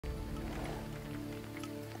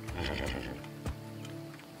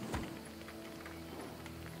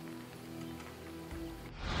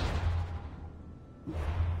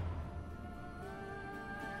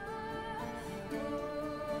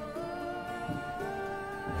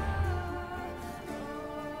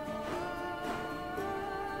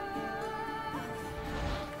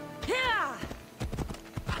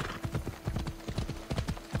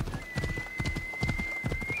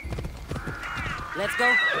Let's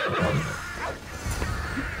go.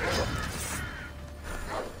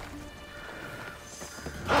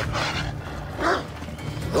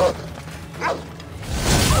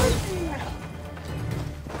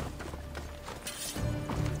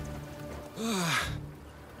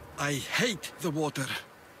 I hate the water.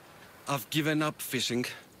 I've given up fishing.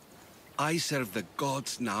 I serve the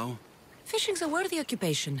gods now. Fishing's a worthy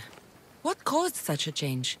occupation. What caused such a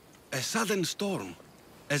change? A sudden storm.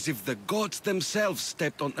 As if the gods themselves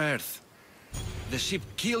stepped on Earth. The ship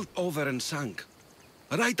keeled over and sank.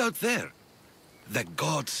 Right out there. The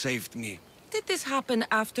gods saved me. Did this happen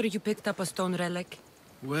after you picked up a stone relic?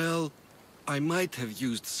 Well, I might have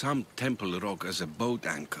used some temple rock as a boat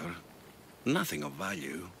anchor. Nothing of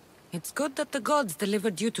value. It's good that the gods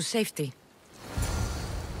delivered you to safety.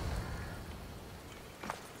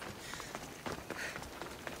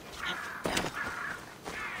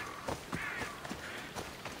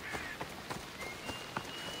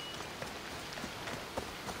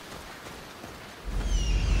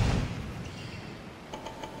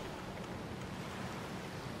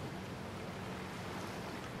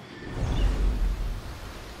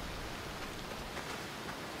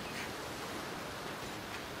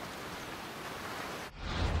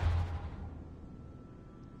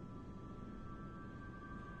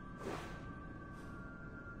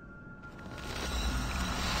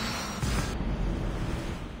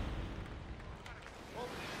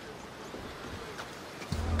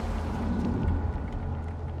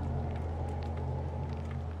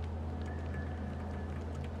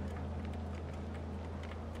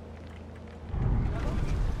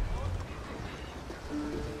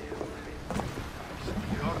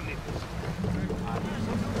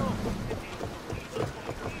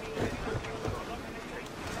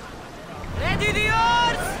 Ready the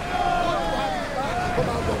oars!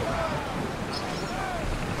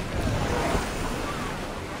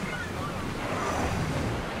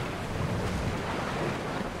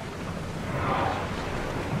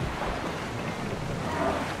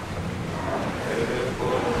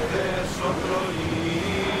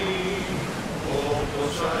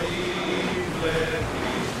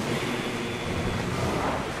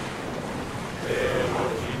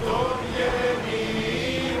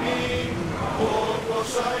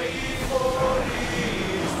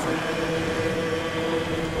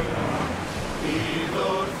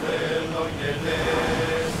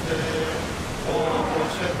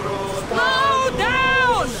 Slow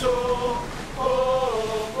down!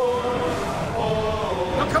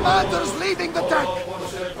 The commander's leading the deck!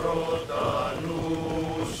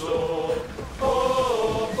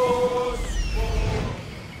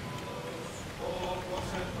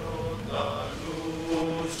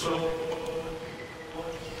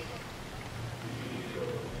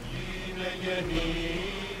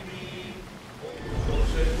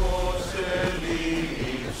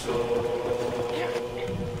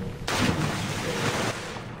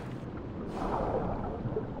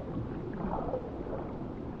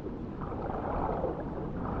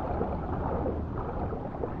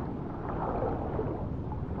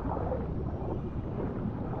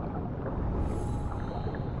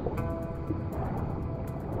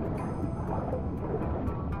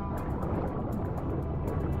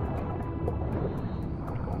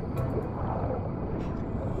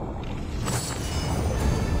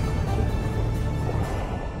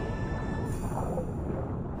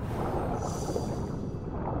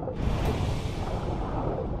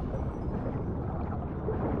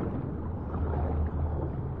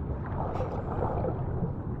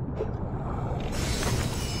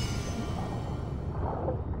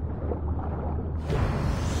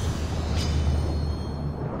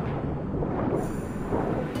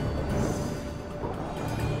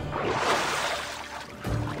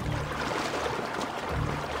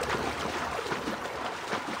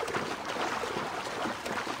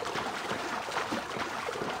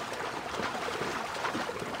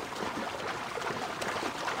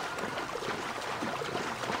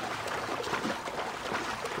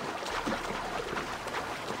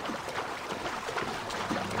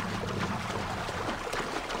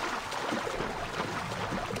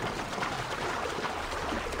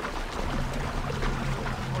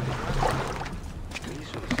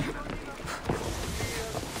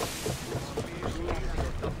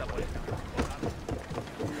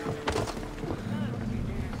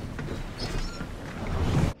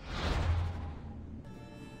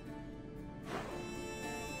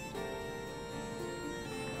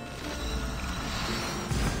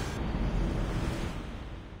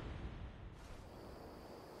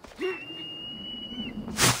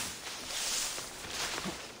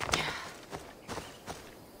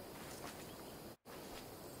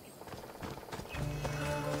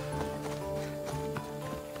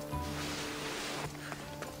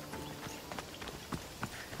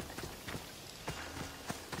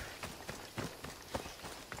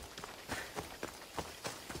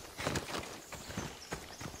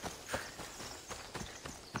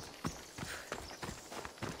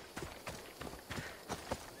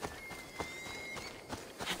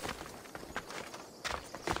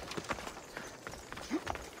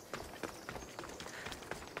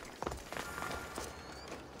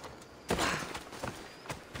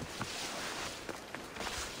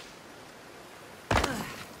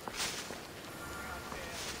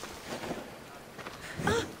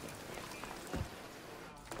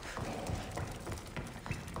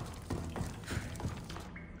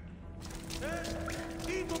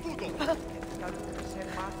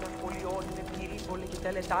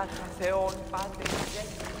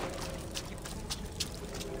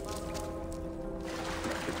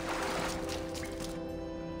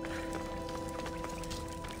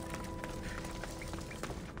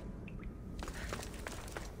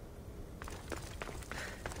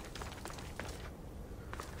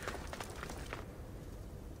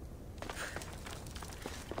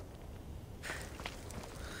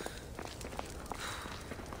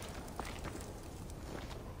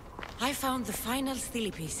 I found the final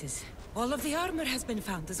stilly pieces. All of the armor has been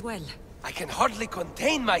found as well. I can hardly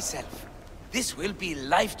contain myself. This will be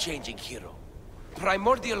life-changing, hero.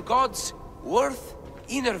 Primordial gods, worth,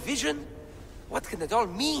 inner vision. What can it all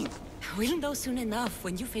mean? We'll know soon enough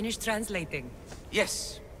when you finish translating.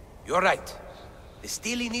 Yes, you're right. The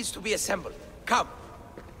stele needs to be assembled. Come.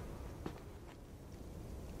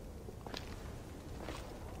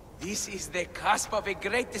 This is the cusp of a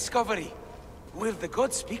great discovery. Will the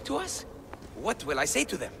gods speak to us? What will I say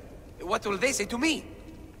to them? What will they say to me?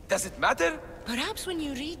 Does it matter? Perhaps when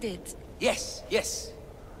you read it... Yes, yes.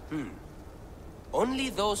 Only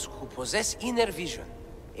those who possess inner vision,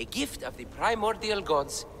 a gift of the primordial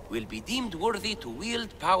gods, will be deemed worthy to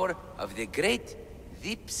wield power of the great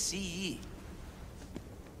Vipsii.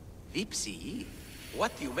 Vipsii?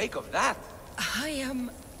 What do you make of that? I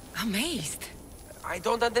am... amazed. I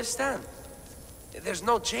don't understand. There's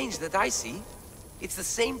no change that I see. It's the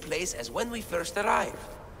same place as when we first arrived.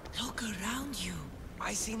 Look around you.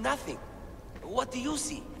 I see nothing. What do you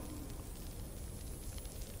see?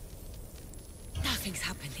 Nothing's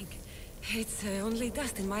happening. It's only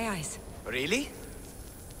dust in my eyes. Really?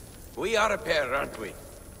 We are a pair, aren't we?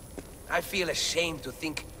 I feel ashamed to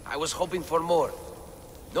think I was hoping for more.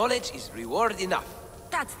 Knowledge is reward enough.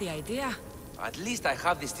 That's the idea. At least I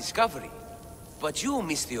have this discovery. But you,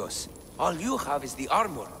 Misthios, all you have is the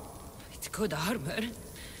armor. It's good armor.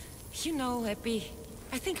 You know, Eppie,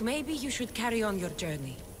 I think maybe you should carry on your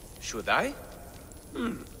journey. Should I?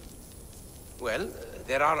 Well,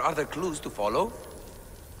 there are other clues to follow.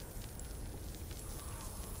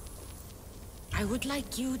 I would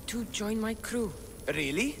like you to join my crew.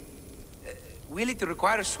 Really? Will it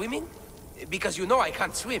require swimming? Because you know I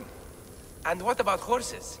can't swim. And what about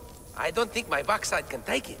horses? I don't think my backside can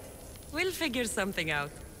take it. We'll figure something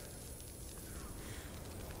out.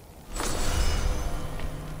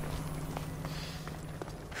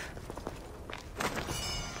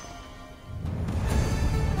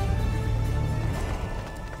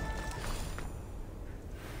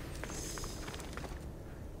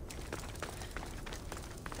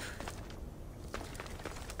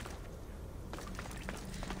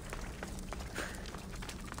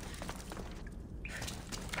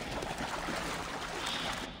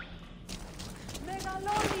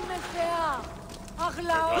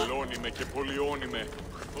 Μεγαλώνει με και πολιώνει με,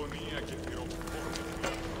 χθονία και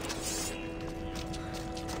θυροπφόρμη.